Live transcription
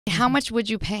how much would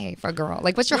you pay for a girl?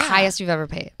 Like, what's your highest you've ever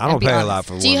paid? I don't pay a lot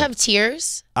for women. Do you have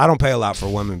tiers? I don't pay a lot for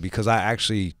women because I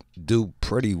actually do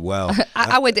pretty well.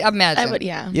 I would imagine. I would,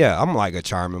 yeah. Yeah, I'm like a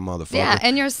charming motherfucker. Yeah,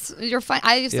 and you're fine.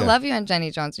 I used to love you and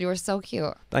Jenny Jones. You were so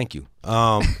cute. Thank you.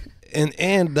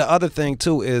 And the other thing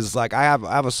too is like I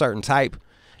have a certain type.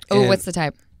 Oh, what's the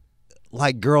type?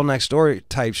 Like girl next door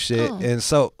type shit, and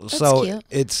so cute.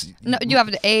 it's no. You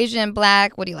have the Asian,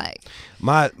 black. What do you like?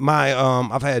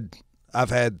 I've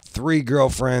had 3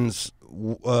 girlfriends.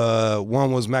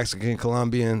 One was Mexican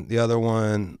Colombian. The other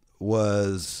one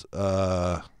was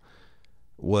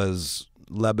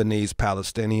Lebanese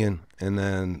Palestinian, and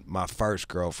then my first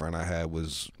girlfriend I had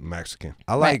was Mexican.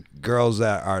 I like girls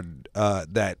that are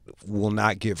that will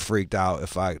not get freaked out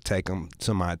if I take them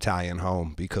to my Italian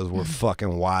home because we're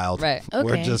fucking wild. Right. Okay.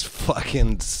 We're just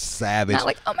fucking savage. Not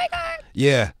like, oh my god.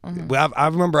 Yeah. Well, I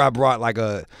remember I brought like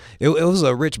it was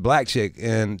a rich black chick,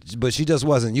 but she just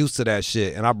wasn't used to that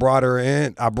shit, and I brought her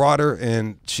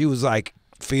and she was like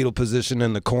fetal position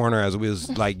in the corner as we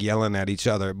was like yelling at each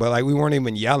other, but like we weren't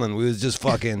even yelling, we was just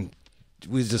fucking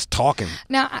we was just talking.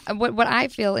 Now what I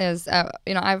feel is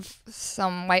I've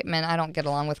some white men I don't get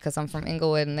along with because I'm from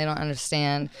Inglewood and they don't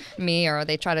understand me, or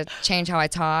they try to change how I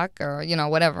talk, or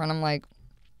whatever, and I'm like,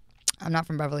 I'm not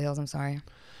from Beverly Hills, I'm sorry.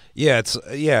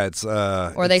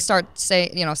 Or they start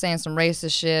saying some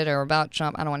racist shit or about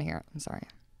Trump. I don't want to hear it. I'm sorry.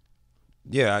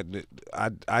 Yeah,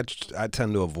 I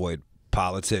tend to avoid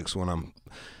politics when I'm.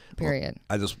 Period.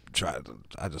 I just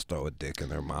throw a dick in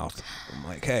their mouth. I'm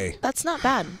like, hey. That's not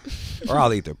bad. Or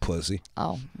I'll eat their pussy.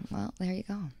 Oh, well, there you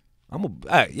go. I'm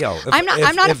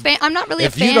not a fan. I'm not really a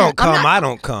fan. If you don't come, I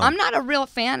don't come. I'm not a real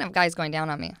fan of guys going down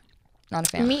on me. Not a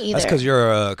fan. Me either. That's because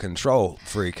you're a control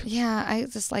freak. Yeah, I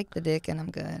just like the dick and I'm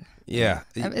good. Yeah.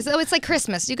 It's like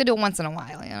Christmas. You could do it once in a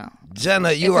while,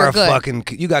 Jenna, you are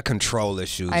you got control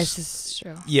issues. This is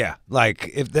true. Yeah, like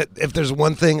if there's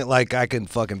one thing like I can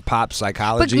fucking pop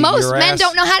psychology. But most your men ass.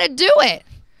 don't know how to do it.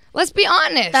 Let's be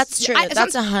honest. That's true.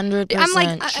 That's 100% I'm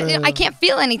like, true. I can't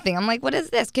feel anything. I'm like, what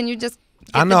is this? Can you just?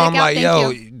 I know. I'm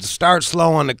like, start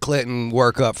slow on the clit and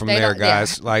work up from there,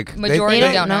 guys. Yeah. Like majority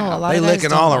they don't know. A lot they of guys licking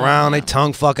don't all know. around. They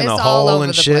tongue fucking It's a all hole over and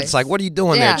the shit. place. It's like, what are you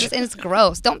doing yeah, there? and it's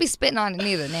gross. Don't be spitting on it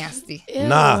either. Nasty. Ew.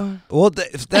 Nah. Well,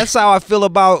 that's how I feel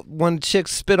about when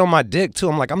chicks spit on my dick too.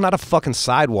 I'm like, I'm not a fucking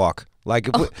sidewalk. Like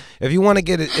if you want to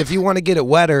get it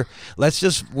wetter,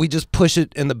 we just push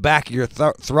it in the back of your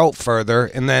throat further,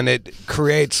 and then it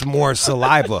creates more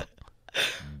saliva.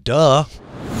 Duh.